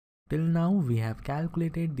Till now we have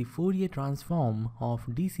calculated the Fourier transform of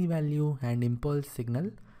DC value and impulse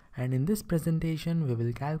signal, and in this presentation we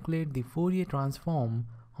will calculate the Fourier transform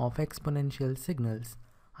of exponential signals.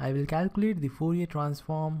 I will calculate the Fourier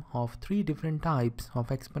transform of three different types of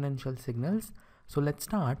exponential signals. So let's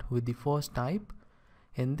start with the first type.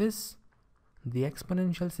 In this, the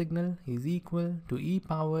exponential signal is equal to e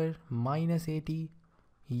power minus at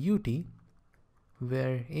ut,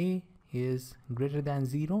 where a is greater than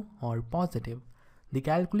 0 or positive. The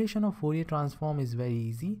calculation of Fourier transform is very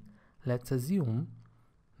easy. Let's assume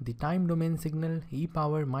the time domain signal e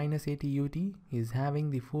power minus at ut is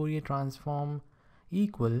having the Fourier transform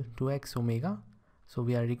equal to x omega. So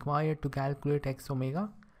we are required to calculate x omega,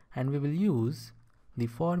 and we will use the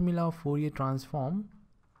formula of Fourier transform.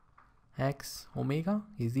 X omega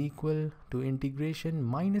is equal to integration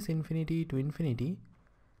minus infinity to infinity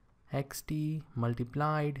xt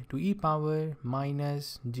multiplied to e power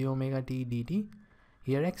minus j omega t dt.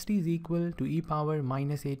 Here xt is equal to e power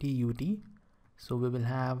minus at ut. So we will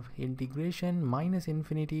have integration minus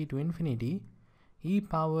infinity to infinity e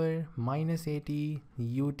power minus at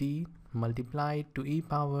ut multiplied to e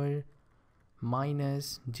power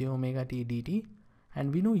minus j omega t dt.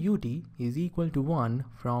 And we know ut is equal to 1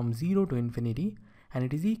 from 0 to infinity, and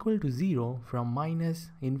it is equal to 0 from minus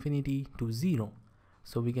infinity to 0.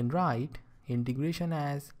 So we can write integration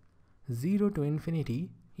as 0 to infinity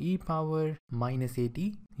e power minus at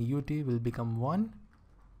ut will become 1.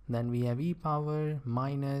 Then we have e power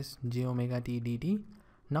minus j omega t dt.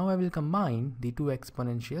 Now I will combine the two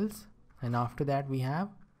exponentials, and after that we have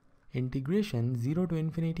integration 0 to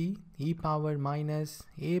infinity e power minus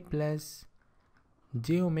a plus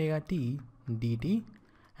j omega t dt.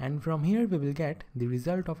 And from here we will get the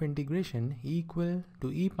result of integration equal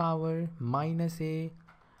to e power minus a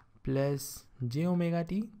plus j omega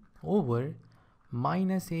t over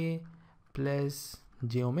minus a plus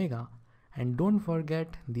j omega. And don't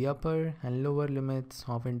forget the upper and lower limits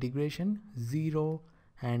of integration 0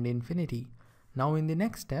 and infinity. Now in the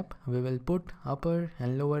next step we will put upper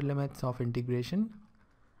and lower limits of integration.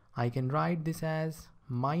 I can write this as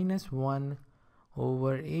minus 1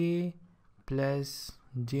 over a plus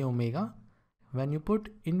j omega. When you put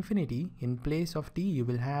infinity in place of t, you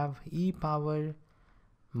will have e power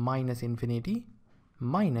minus infinity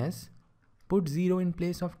minus, put 0 in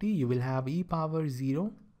place of t, you will have e power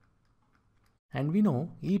 0. And we know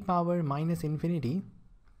e power minus infinity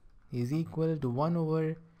is equal to 1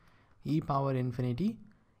 over e power infinity.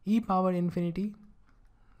 E power infinity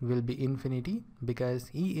will be infinity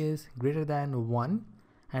because e is greater than 1,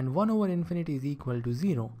 and 1 over infinity is equal to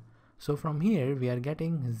 0. So from here we are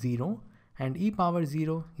getting 0, and e power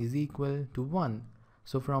 0 is equal to 1.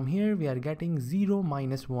 So from here we are getting 0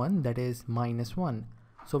 minus 1, that is minus 1.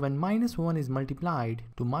 So when minus 1 is multiplied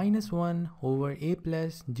to minus 1 over a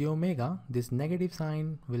plus j omega, this negative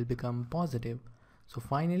sign will become positive. So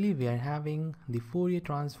finally we are having the Fourier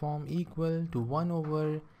transform equal to 1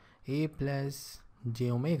 over a plus j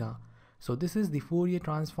omega. So this is the Fourier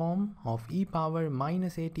transform of e power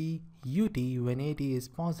minus at ut when at is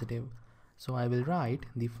positive. So I will write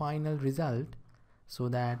the final result so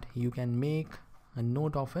that you can make a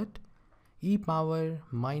note of it. E power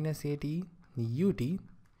minus at ut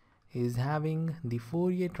is having the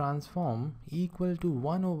Fourier transform equal to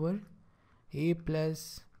 1 over a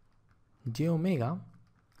plus j omega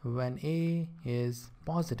when a is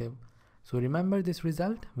positive. So remember this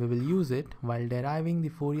result, we will use it while deriving the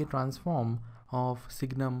Fourier transform of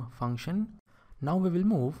signum function. Now we will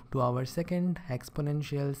move to our second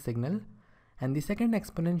exponential signal, and the second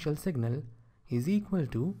exponential signal is equal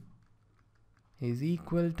to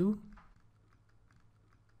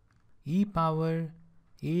e power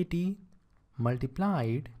at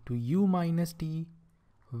multiplied to u minus t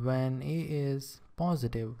when a is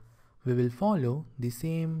positive. We will follow the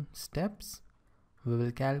same steps. We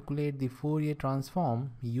will calculate the Fourier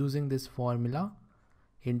transform using this formula.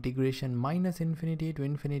 Integration minus infinity to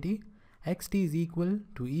infinity xt is equal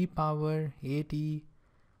to e power at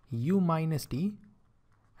u minus t,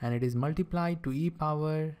 and it is multiplied to e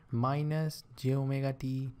power minus j omega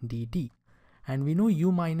t dt. And we know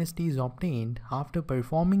u minus t is obtained after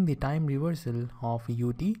performing the time reversal of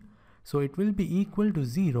ut. So it will be equal to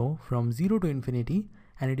 0 from 0 to infinity,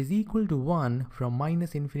 and it is equal to 1 from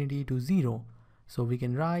minus infinity to 0. So we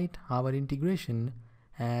can write our integration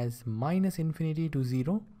as minus infinity to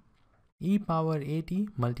 0 e power at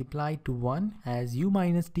multiplied to 1, as u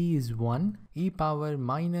minus t is 1, e power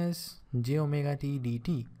minus j omega t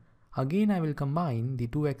dt. Again I will combine the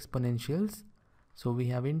two exponentials. So we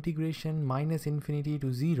have integration minus infinity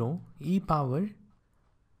to 0 e power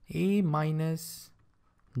a minus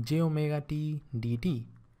j omega t dt.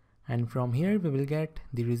 And from here we will get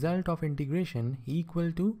the result of integration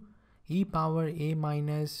equal to e power a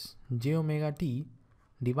minus j omega t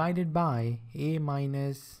divided by a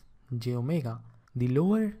minus j omega. The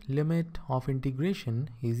lower limit of integration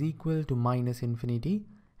is equal to minus infinity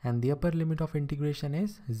and the upper limit of integration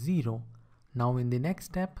is 0. Now in the next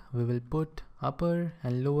step we will put upper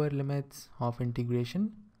and lower limits of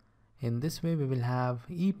integration. In this way we will have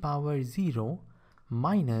e power 0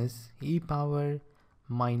 minus e power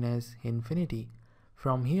minus infinity.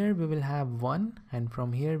 From here we will have 1 and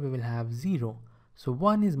from here we will have 0. So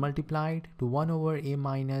 1 is multiplied to 1 over a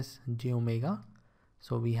minus j omega.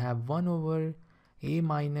 So we have 1 over a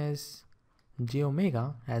minus j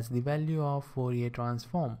omega as the value of Fourier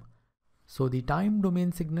transform. So the time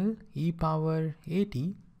domain signal e power at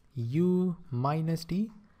u minus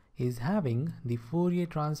t is having the Fourier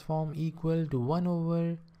transform equal to 1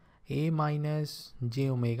 over a minus j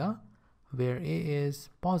omega, where a is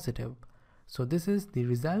positive. So this is the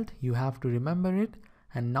result, you have to remember it.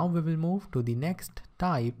 And now we will move to the next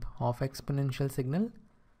type of exponential signal,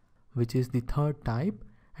 which is the third type.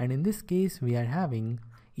 And in this case we are having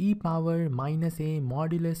e power minus a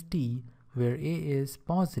modulus t, where a is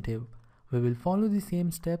positive. We will follow the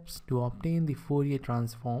same steps to obtain the Fourier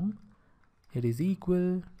transform. It is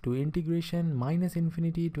equal to integration minus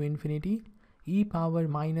infinity to infinity e power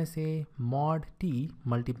minus a mod t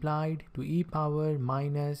multiplied to e power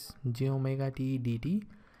minus j omega t dt.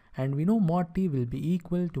 And we know mod t will be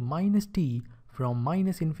equal to minus t from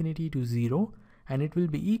minus infinity to 0, and it will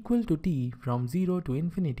be equal to t from 0 to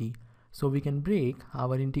infinity. So we can break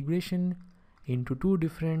our integration into two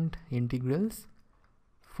different integrals.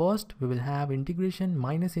 First we will have integration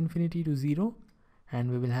minus infinity to 0,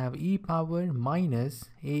 and we will have e power minus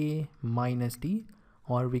a minus t,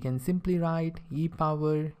 or we can simply write e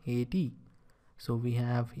power at. So we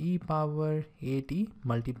have e power at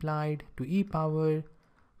multiplied to e power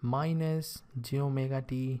minus j omega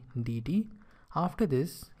t dt. After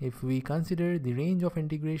this, if we consider the range of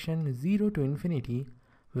integration 0 to infinity,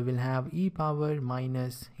 we will have e power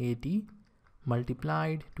minus at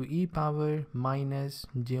multiplied to e power minus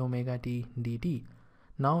j omega t dt.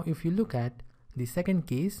 Now if you look at the second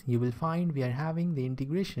case, you will find we are having the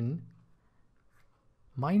integration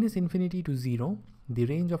minus infinity to 0. The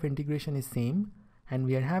range of integration is same, and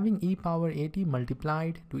we are having e power at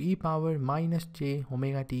multiplied to e power minus j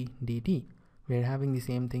omega t dt. We are having the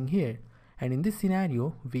same thing here. And in this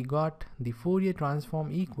scenario, we got the Fourier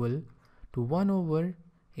transform equal to 1 over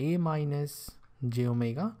a minus j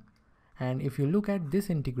omega. And if you look at this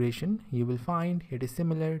integration, you will find it is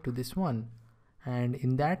similar to this one. And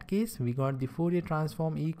in that case, we got the Fourier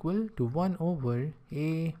transform equal to 1 over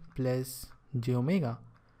a plus j omega.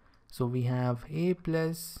 So we have a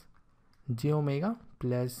plus j omega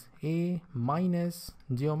plus a minus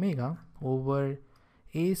j omega over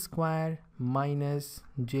a square minus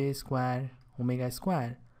j square omega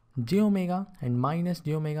square. J omega and minus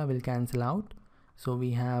j omega will cancel out. So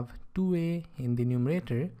we have 2a in the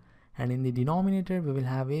numerator, and in the denominator we will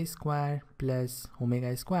have a square plus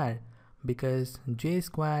omega square, because j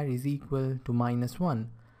square is equal to minus 1.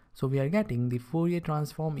 So we are getting the Fourier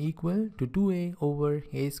transform equal to 2a over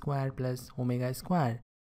a square plus omega square.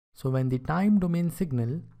 So when the time domain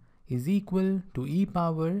signal is equal to e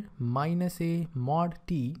power minus a mod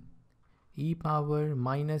t, e power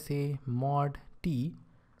minus a mod t,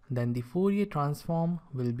 then the Fourier transform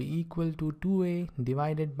will be equal to 2a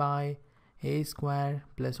divided by a square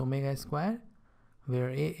plus omega square, where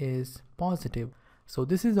a is positive. So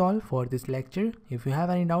this is all for this lecture. If you have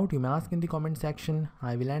any doubt, you may ask in the comment section.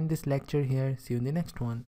 I will end this lecture here. See you in the next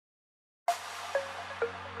one.